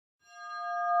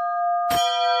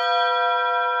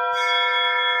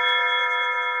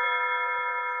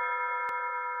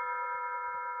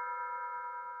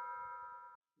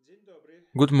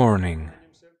Good morning.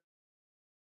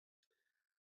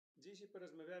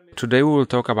 Today we will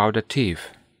talk about the teeth.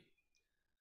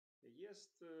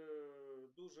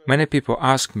 Many people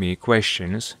ask me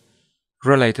questions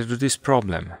related to this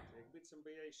problem.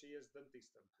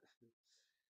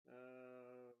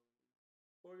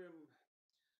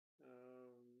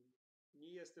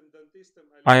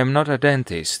 I am not a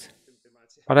dentist,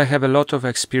 but I have a lot of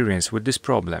experience with this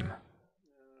problem.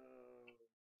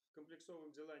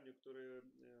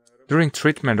 During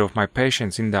treatment of my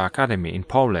patients in the academy in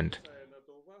Poland,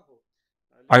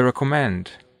 I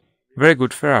recommend very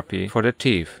good therapy for the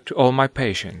teeth to all my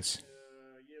patients.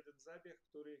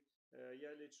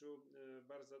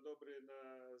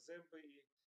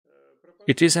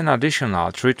 It is an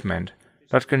additional treatment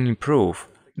that can improve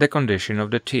the condition of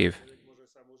the teeth.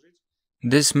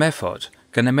 This method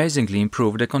can amazingly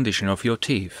improve the condition of your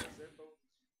teeth.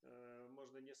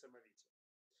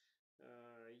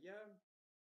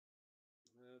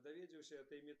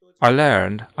 I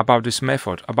learned about this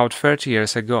method about 30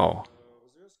 years ago.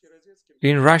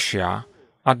 In Russia,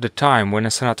 at the time when a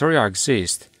sanatoria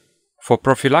exists, for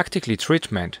prophylactic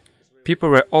treatment, people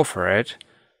were offered,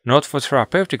 not for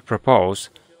therapeutic purpose,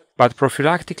 but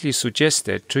prophylactically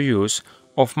suggested to use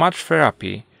of mud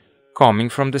therapy coming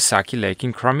from the Saki Lake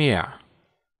in Crimea.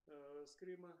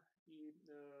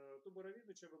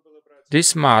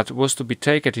 This mud was to be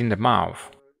taken in the mouth.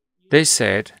 They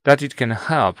said that it can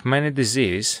help many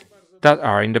diseases that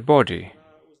are in the body,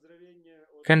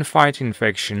 can fight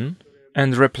infection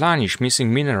and replenish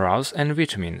missing minerals and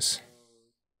vitamins.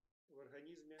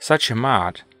 Such a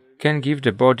mud can give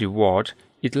the body what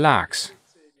it lacks,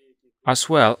 as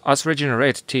well as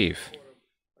regenerate teeth.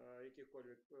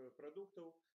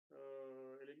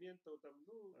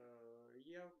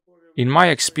 In my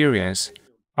experience,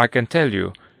 I can tell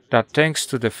you that thanks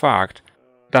to the fact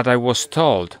that I was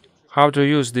told how to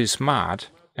use this mud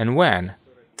and when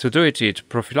to do it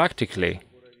prophylactically,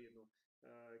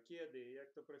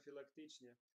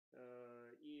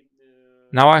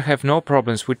 now I have no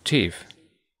problems with teeth,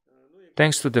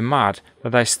 thanks to the mud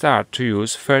that I started to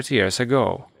use 30 years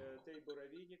ago.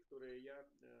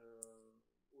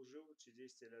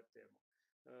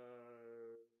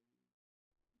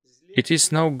 It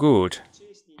is no good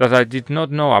that I did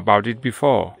not know about it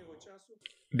before,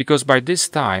 because by this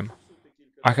time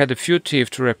I had a few teeth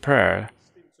to repair,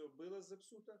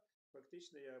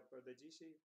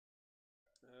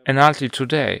 and until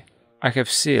today I have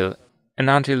still,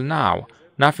 and until now,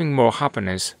 nothing more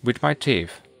happens with my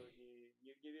teeth.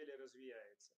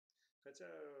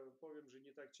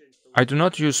 I do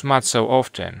not use mud so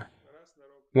often,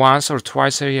 once or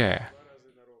twice a year.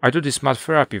 I do this mud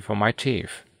therapy for my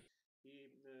teeth.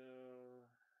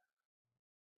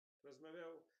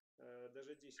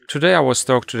 Today I was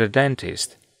talking to the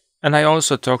dentist, and I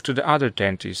also talked to the other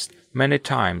dentist many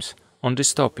times on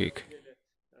this topic.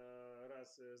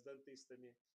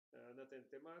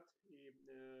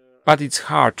 But it's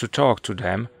hard to talk to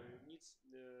them,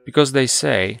 because they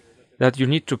say that you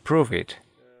need to prove it,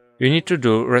 you need to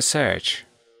do research.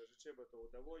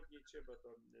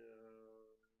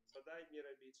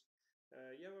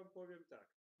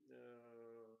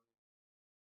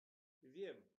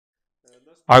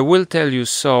 I will tell you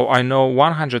so I know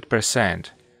 100%.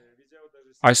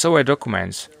 I saw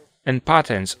documents and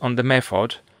patents on the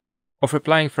method of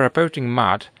applying therapeutic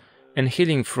mud and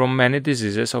healing from many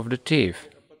diseases of the teeth,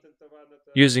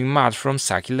 using mud from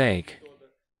Saki Lake.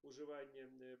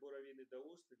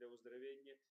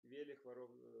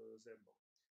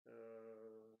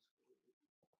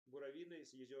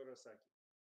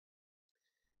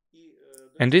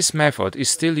 And this method is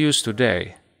still used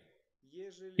today.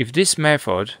 If this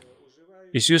method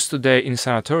is used today in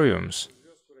sanatoriums,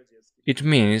 it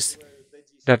means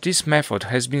that this method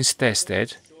has been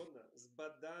tested,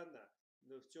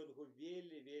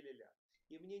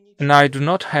 and I do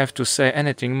not have to say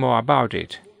anything more about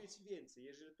it.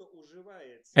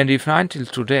 And if until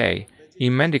today,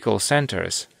 in medical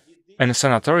centers, and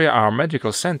sanatoria are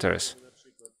medical centers,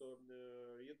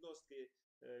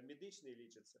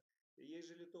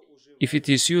 if it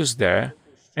is used there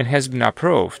and has been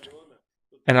approved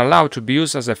and allowed to be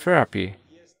used as a therapy,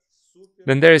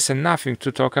 then there is nothing to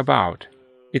talk about.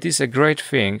 It is a great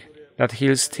thing that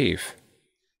heals teeth.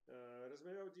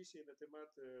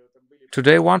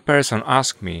 Today one person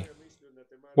asked me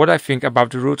what I think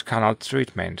about the root canal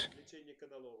treatment.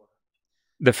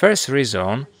 The first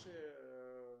reason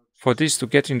for this to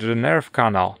get into the nerve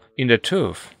canal in the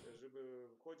tooth,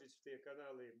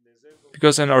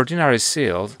 because an ordinary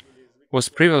seal was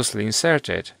previously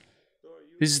inserted.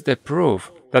 This is the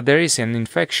proof that there is an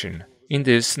infection in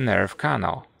this nerve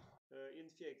canal.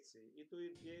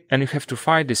 and you have to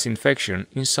fight this infection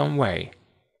in some way.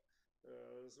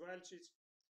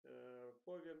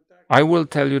 I will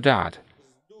tell you that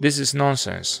this is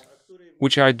nonsense,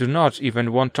 which I do not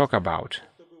even want to talk about.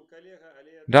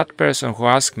 That person who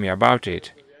asked me about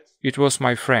it, it was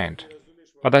my friend,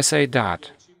 but I say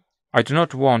that I do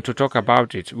not want to talk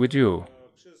about it with you,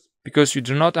 because you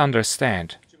do not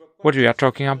understand what we are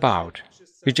talking about.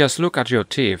 You just look at your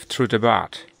teeth through the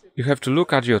butt. You have to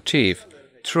look at your teeth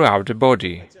throughout the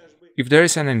body. If there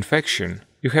is an infection,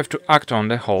 you have to act on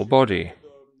the whole body,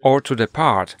 or to the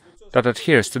part that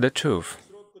adheres to the tooth.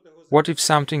 What if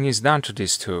something is done to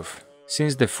this tooth,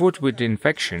 since the food with the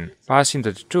infection passes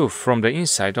into the tooth from the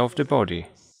inside of the body?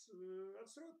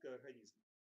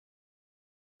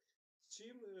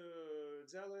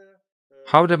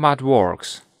 How the mud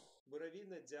works?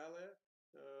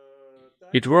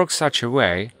 It works such a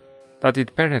way that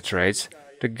it penetrates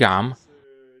the gum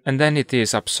and then it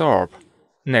is absorbed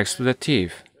next to the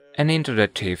teeth and into the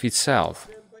teeth itself.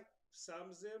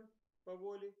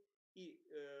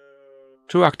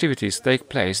 Two activities take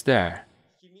place there.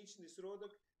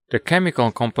 The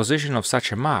chemical composition of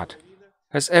such a mud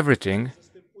has everything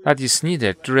that is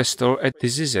needed to restore a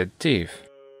diseased teeth.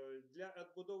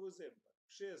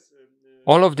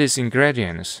 All of these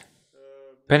ingredients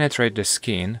penetrate the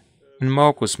skin and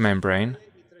mucous membrane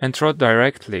and throw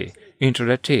directly into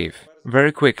the teeth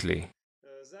very quickly.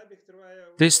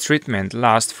 This treatment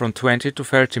lasts from 20 to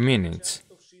 30 minutes,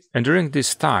 and during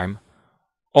this time,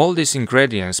 all these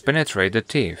ingredients penetrate the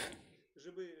teeth.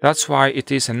 That's why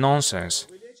it is a nonsense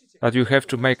that you have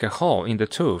to make a hole in the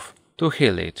tooth to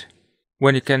heal it,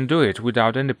 when you can do it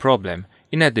without any problem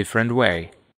in a different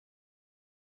way.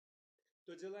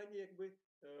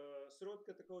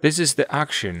 This is the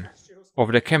action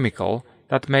of the chemical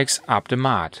that makes up the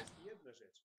mud.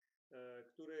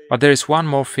 But there is one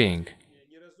more thing.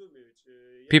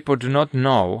 People do not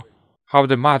know how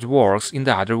the mud works in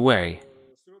the other way.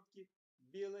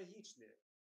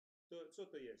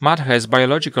 Mud has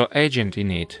biological agent in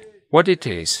it. What it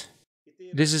is?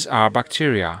 This are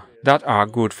bacteria that are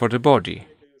good for the body.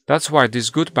 That's why these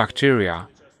good bacteria,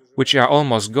 which are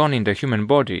almost gone in the human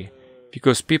body,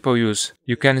 because people use,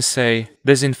 you can say,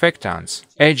 disinfectants,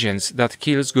 agents that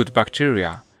kills good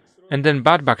bacteria, and then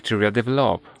bad bacteria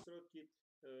develop.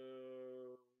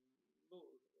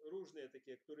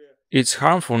 It's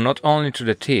harmful not only to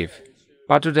the teeth,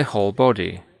 but to the whole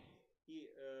body.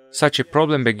 Such a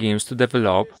problem begins to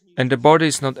develop, and the body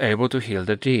is not able to heal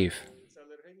the teeth,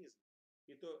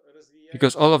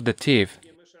 because all of the teeth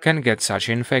can get such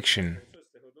an infection.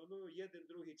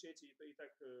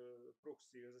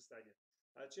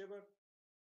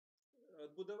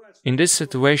 In this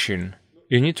situation,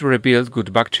 you need to rebuild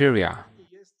good bacteria.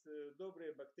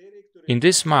 In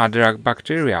this mud there are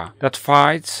bacteria that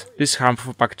fights these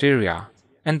harmful bacteria,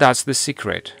 and that's the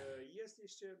secret.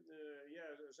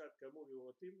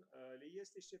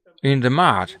 In the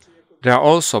mud there are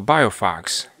also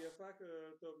biophags.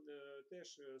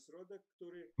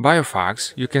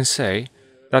 Biophags, you can say,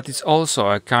 that it's also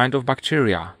a kind of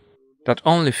bacteria that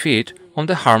only feed on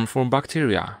the harmful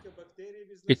bacteria.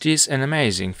 It is an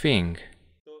amazing thing.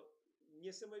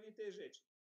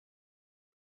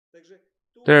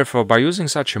 Therefore, by using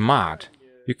such a mud,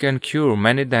 you can cure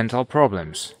many dental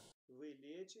problems.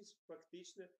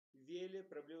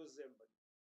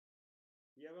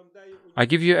 I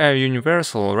give you a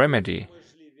universal remedy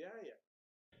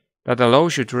that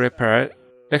allows you to repair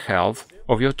the health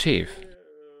of your teeth,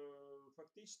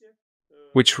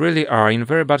 which really are in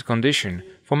very bad condition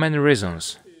for many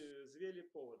reasons.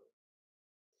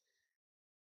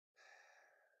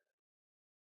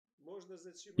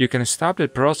 You can stop the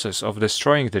process of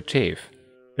destroying the teeth,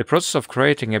 the process of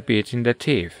creating a bit in the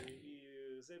teeth.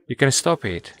 You can stop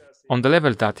it on the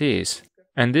level that is,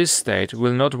 and this state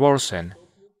will not worsen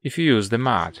if you use the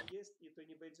mud.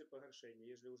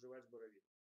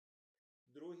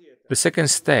 The second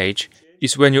stage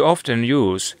is when you often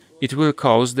use, it will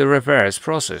cause the reverse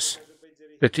process.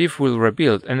 The teeth will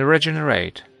rebuild and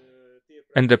regenerate,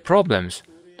 and the problems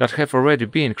that have already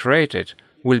been created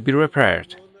will be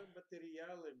repaired.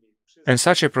 And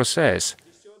such a process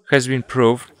has been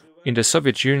proved in the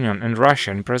Soviet Union and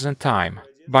Russia in present time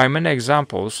by many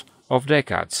examples of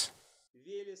decades.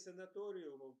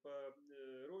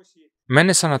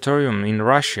 Many sanatoriums in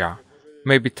Russia,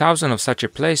 maybe thousands of such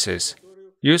places,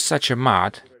 use such a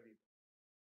mud,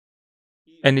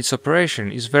 and its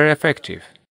operation is very effective.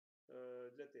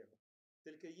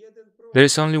 There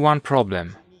is only one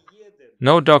problem.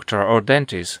 No doctor or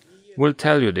dentist will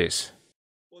tell you this,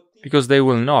 because they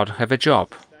will not have a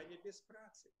job.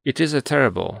 It is a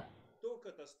terrible.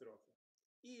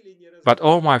 But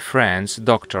all my friends,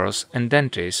 doctors and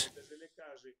dentists,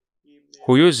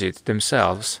 who use it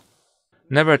themselves,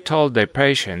 never told their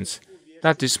patients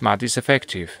that this mat is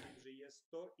effective.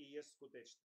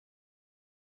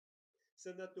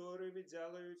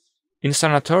 In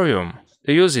sanatorium,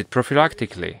 they use it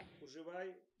prophylactically.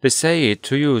 They say it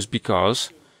to use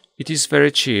because it is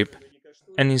very cheap,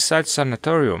 and inside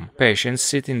sanatorium, patients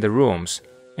sit in the rooms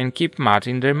and keep mat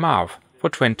in their mouth for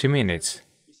 20 minutes.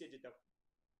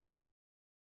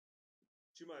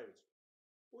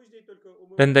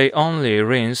 Then they only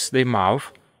rinse their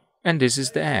mouth, and this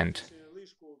is the end.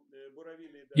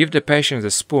 Give the patient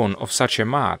a spoon of such a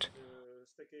mat.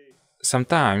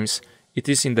 Sometimes it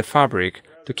is in the fabric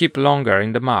to keep longer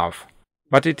in the mouth,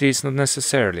 but it is not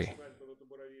necessarily.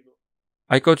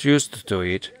 I got used to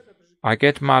it. I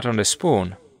get mat on the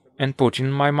spoon and put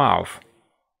in my mouth.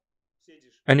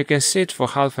 And you can sit for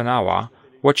half an hour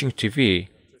watching TV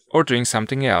or doing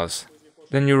something else.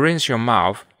 Then you rinse your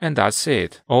mouth and that's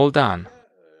it, all done.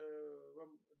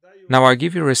 Now I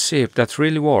give you a recipe that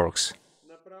really works.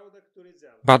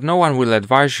 But no one will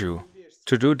advise you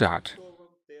to do that.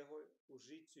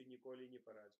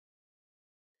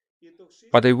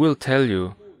 But they will tell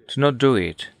you to not do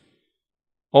it.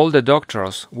 All the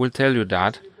doctors will tell you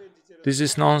that this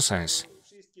is nonsense,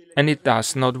 and it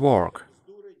does not work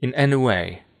in any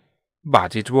way.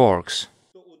 But it works.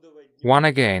 Once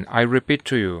again, I repeat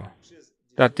to you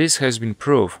that this has been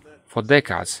proved for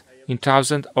decades in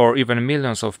thousands or even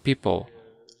millions of people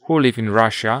who live in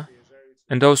Russia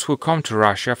and those who come to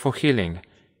Russia for healing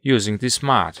using this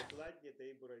mat.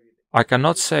 I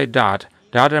cannot say that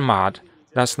the other mat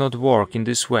does not work in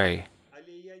this way.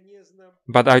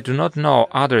 But I do not know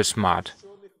others mat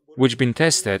which been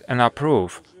tested and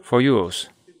approved for use,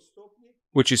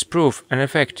 which is proof and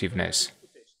effectiveness.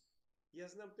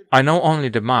 I know only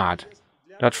the mat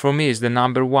that for me is the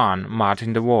 #1 mat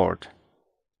in the world.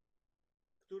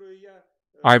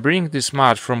 I bring this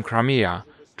mat from Crimea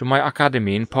to my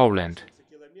academy in Poland.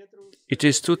 It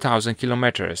is 2,000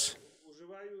 kilometers.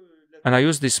 And I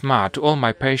use this mat to all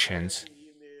my patients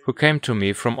who came to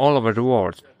me from all over the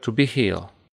world to be healed.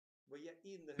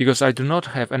 Because I do not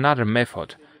have another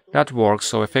method that works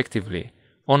so effectively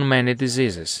on many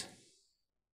diseases.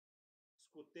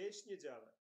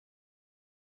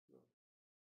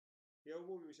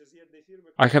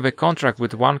 I have a contract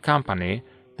with one company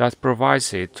that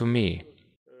provides it to me.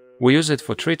 We use it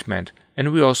for treatment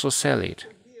and we also sell it.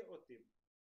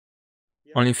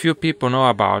 Only few people know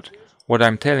about what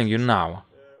I'm telling you now,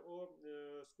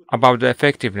 about the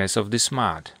effectiveness of this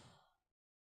mat.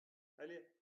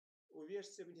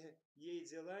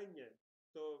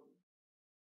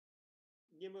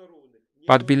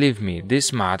 But believe me,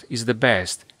 this mat is the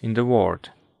best in the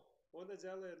world.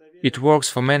 It works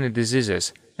for many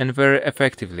diseases and very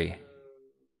effectively.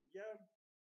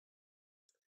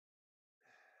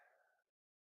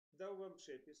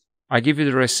 I give you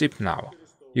the recipe now.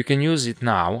 You can use it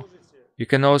now. You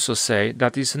can also say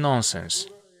that it's nonsense,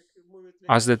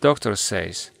 as the doctor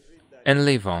says, and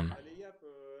live on.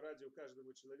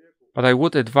 But I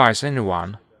would advise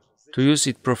anyone to use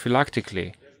it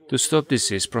prophylactically to stop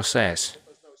disease process.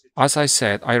 As I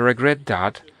said, I regret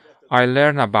that I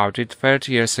learned about it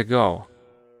 30 years ago,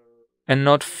 and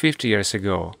not 50 years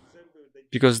ago,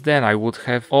 because then I would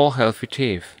have all healthy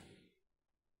teeth.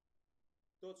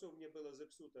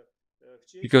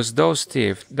 Because those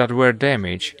teeth that were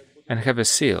damaged and have a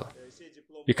seal,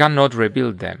 you cannot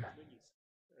rebuild them.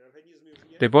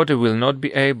 The body will not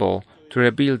be able to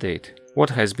rebuild it,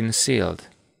 what has been sealed.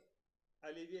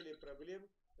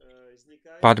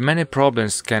 But many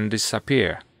problems can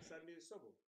disappear.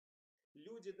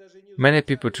 Many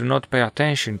people do not pay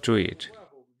attention to it.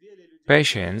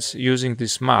 Patients using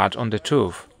this mat on the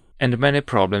tooth, and many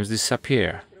problems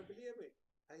disappear.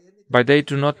 But they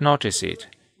do not notice it,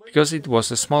 because it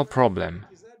was a small problem.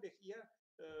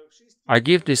 I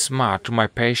give this mat to my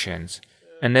patients,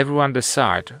 and everyone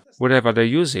decides whether they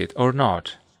use it or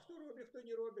not.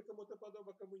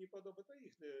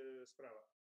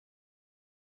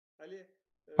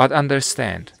 But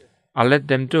understand, I let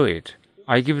them do it.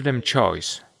 I give them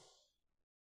choice,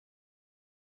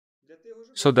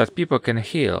 so that people can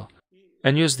heal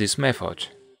and use this method.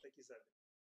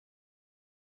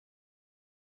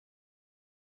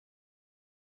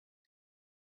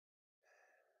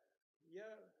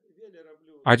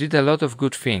 I did a lot of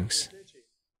good things.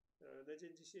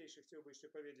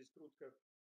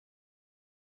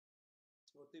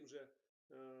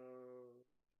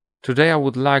 Today I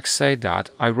would like to say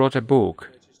that I wrote a book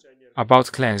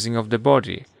about cleansing of the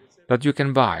body that you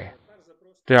can buy.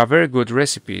 There are very good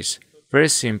recipes, very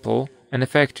simple and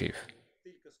effective.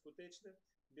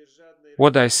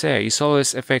 What I say is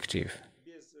always effective,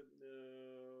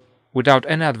 without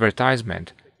any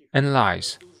advertisement and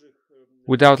lies,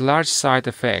 without large side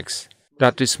effects,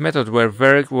 that this method were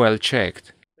very well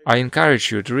checked. I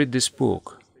encourage you to read this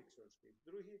book.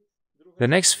 The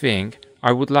next thing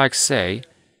I would like to say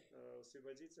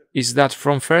is that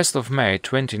from 1st of May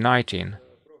 2019,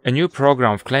 a new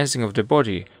program of cleansing of the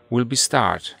body will be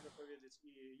started.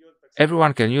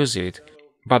 Everyone can use it,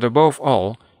 but above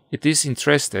all, it is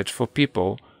interested for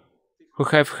people who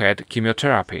have had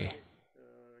chemotherapy.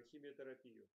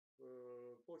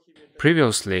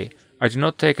 Previously, I did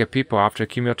not take people after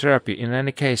chemotherapy in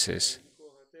any cases.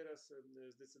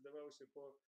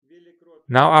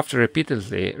 Now, after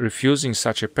repeatedly refusing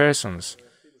such a persons,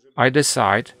 I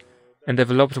decide and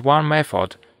developed one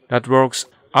method that works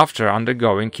after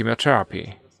undergoing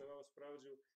chemotherapy.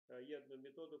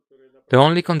 The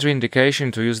only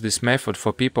contraindication to use this method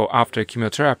for people after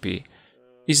chemotherapy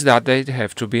is that they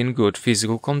have to be in good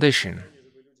physical condition,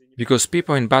 because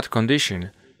people in bad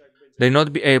condition they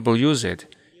not be able to use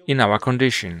it in our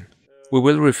condition. We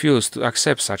will refuse to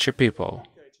accept such a people,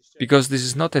 because this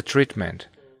is not a treatment,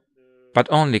 but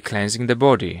only cleansing the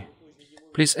body.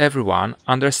 Please everyone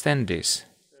understand this,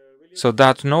 so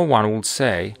that no one will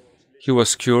say he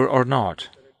was cured or not,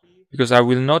 because I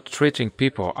will not treating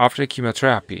people after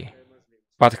chemotherapy,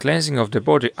 but cleansing of the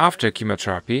body after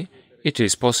chemotherapy, it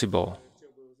is possible.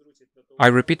 I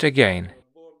repeat again,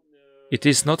 it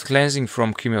is not cleansing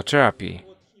from chemotherapy.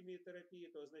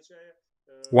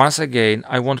 Once again,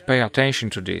 I won't pay attention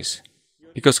to this,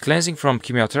 because cleansing from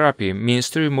chemotherapy means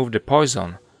to remove the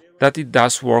poison that it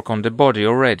does work on the body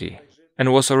already,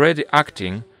 and was already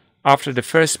acting after the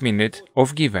first minute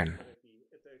of given.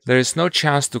 There is no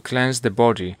chance to cleanse the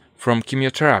body from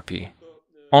chemotherapy,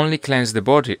 only cleanse the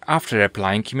body after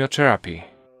applying chemotherapy.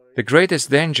 The greatest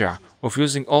danger of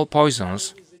using all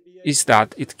poisons is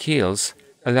that it kills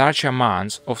a large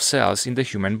amount of cells in the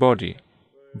human body,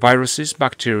 viruses,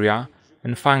 bacteria,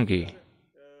 and fungi.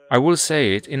 I will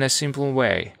say it in a simple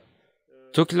way.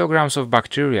 2 kilograms of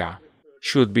bacteria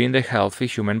should be in the healthy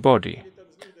human body.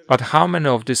 But how many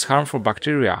of these harmful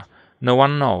bacteria, no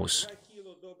one knows.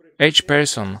 Each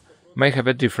person may have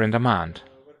a different amount.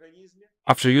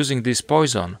 After using this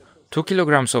poison, 2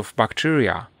 kilograms of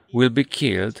bacteria will be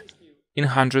killed in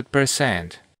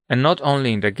 100%, and not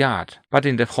only in the gut, but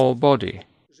in the whole body.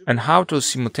 And how to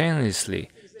simultaneously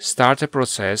start a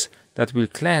process that will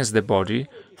cleanse the body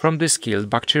from these killed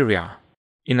bacteria.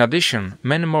 In addition,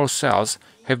 many more cells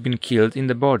have been killed in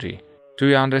the body. Do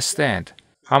you understand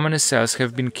how many cells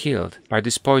have been killed by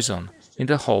this poison in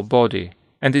the whole body?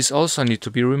 And this also need to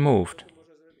be removed.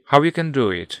 How you can do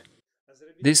it?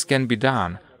 This can be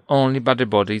done only by the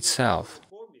body itself.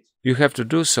 You have to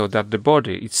do so that the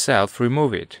body itself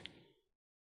remove it.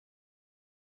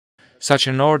 Such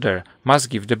an order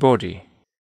must give the body.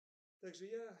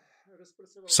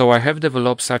 So I have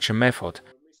developed such a method,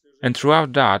 and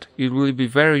throughout that it will be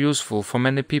very useful for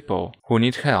many people who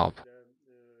need help.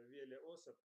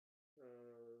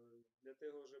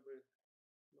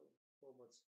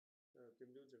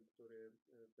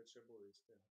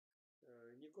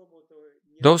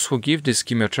 Those who give this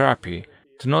chemotherapy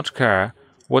do not care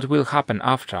what will happen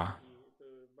after.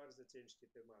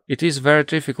 It is a very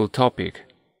difficult topic,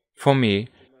 for me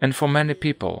and for many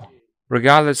people,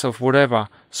 regardless of whether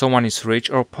someone is rich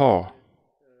or poor.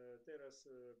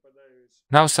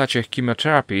 Now such a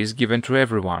chemotherapy is given to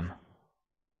everyone.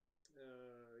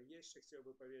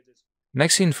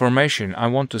 Next information I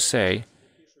want to say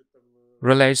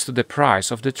relates to the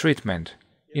price of the treatment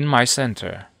in my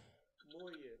center.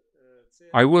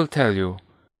 I will tell you,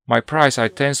 my price are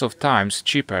tens of times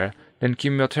cheaper than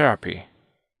chemotherapy.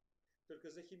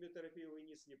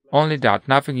 Only that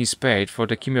nothing is paid for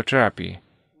the chemotherapy,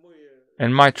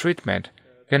 and my treatment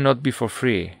cannot be for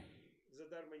free,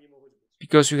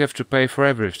 because you have to pay for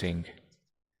everything.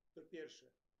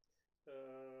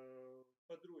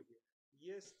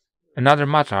 Another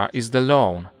matter is the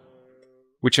loan,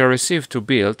 which I received to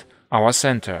build our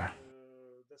center.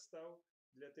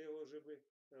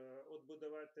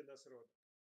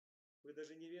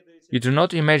 You do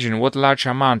not imagine what large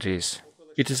amount is.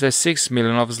 It is a 6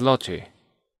 million of zloty.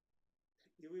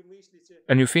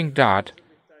 And you think that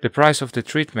the price of the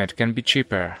treatment can be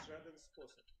cheaper.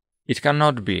 It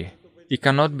cannot be. It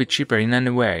cannot be cheaper in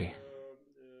any way.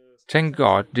 Thank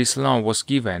God this loan was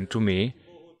given to me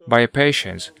by a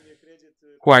patient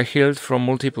who I healed from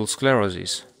multiple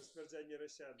sclerosis.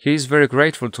 He is very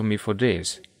grateful to me for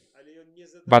this,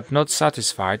 but not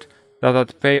satisfied that I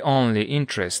pay only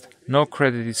interest, no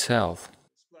credit itself.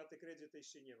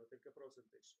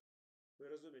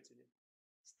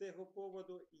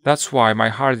 That's why my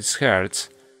heart hurts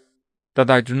that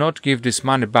I do not give this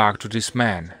money back to this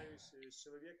man,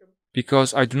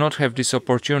 because I do not have this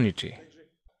opportunity.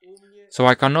 So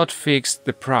I cannot fix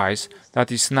the price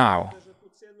that is now,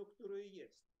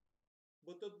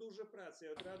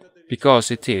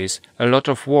 because it is a lot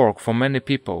of work for many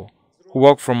people who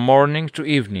work from morning to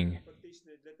evening,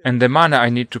 and the money I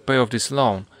need to pay off this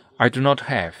loan I do not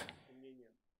have.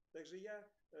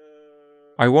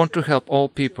 I want to help all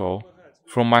people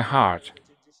from my heart,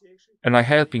 and I'm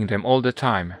helping them all the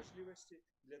time.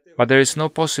 But there is no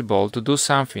possible to do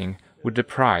something with the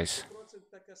price.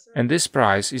 And this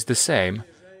price is the same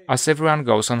as everyone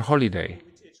goes on holiday.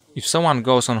 If someone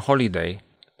goes on holiday,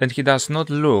 then he does not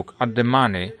look at the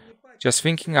money, just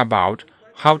thinking about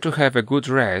how to have a good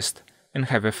rest and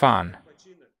have a fun.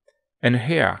 And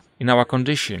here, in our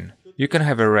condition, you can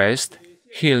have a rest,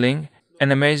 healing,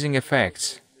 and amazing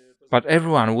effects. But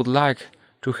everyone would like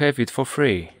to have it for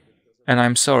free. And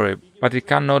I'm sorry, but it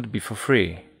cannot be for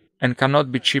free, and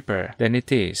cannot be cheaper than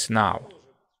it is now.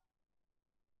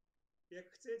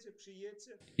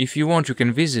 If you want, you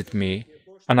can visit me,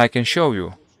 and I can show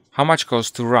you how much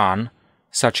costs to run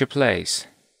such a place.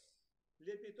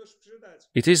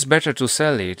 It is better to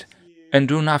sell it and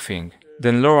do nothing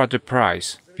than lower the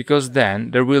price, because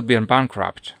then there will be a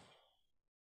bankrupt.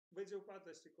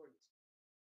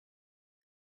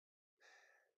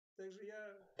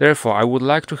 Therefore, I would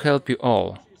like to help you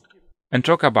all and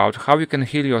talk about how you can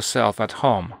heal yourself at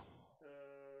home.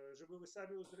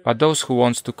 But those who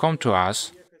want to come to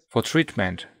us for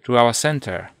treatment, to our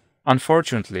center,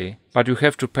 unfortunately, but you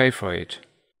have to pay for it.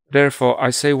 Therefore,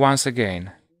 I say once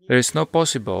again, there is no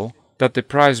possible that the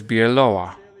price be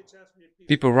lower.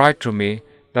 People write to me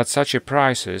that such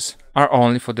prices are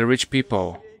only for the rich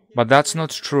people, but that's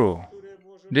not true.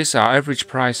 These are average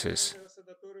prices.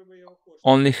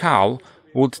 Only how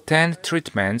would 10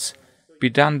 treatments be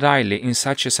done daily in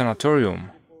such a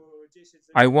sanatorium?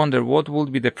 I wonder what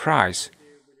would be the price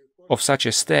of such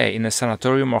a stay in a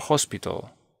sanatorium or hospital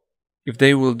if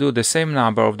they will do the same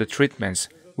number of the treatments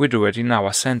we do it in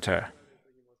our center.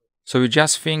 So you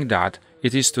just think that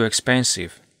it is too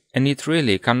expensive, and it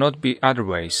really cannot be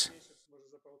otherwise.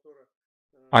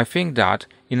 I think that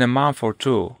in a month or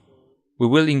two we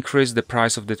will increase the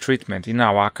price of the treatment in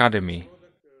our academy,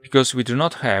 because we do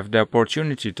not have the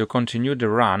opportunity to continue to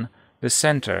run the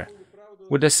center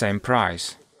with the same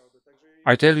price.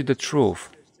 I tell you the truth,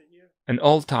 and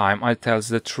all time I tell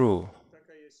the truth.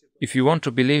 If you want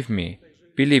to believe me,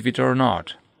 believe it or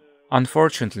not.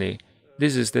 Unfortunately,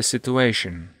 this is the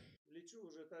situation.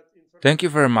 Thank you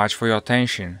very much for your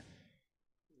attention,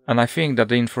 and I think that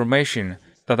the information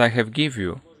that I have given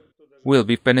you will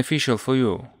be beneficial for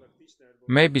you.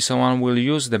 Maybe someone will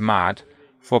use the mat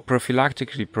for prophylactic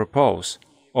purpose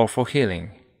or for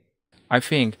healing. I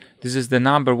think this is the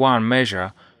 #1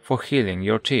 measure for healing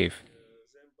your teeth.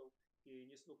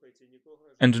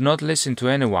 And do not listen to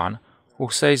anyone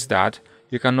who says that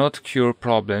you cannot cure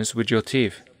problems with your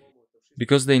teeth,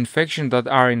 because the infections that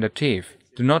are in the teeth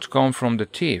do not come from the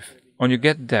teeth, and you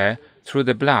get there through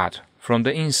the blood from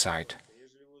the inside.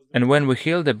 And when we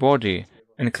heal the body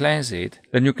and cleanse it,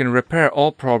 then you can repair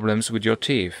all problems with your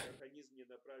teeth.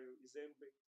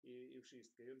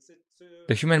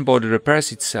 The human body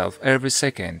repairs itself every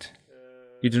second.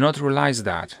 You do not realize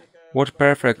that. What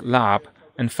perfect lab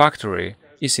and factory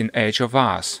is in each of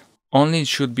us. Only it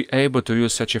should be able to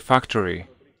use such a factory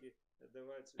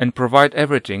and provide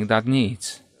everything that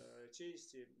needs,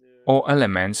 all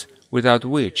elements without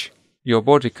which your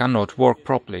body cannot work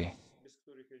properly.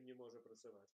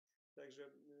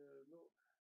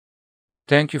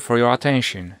 Thank you for your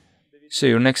attention. See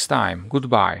you next time.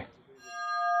 Goodbye.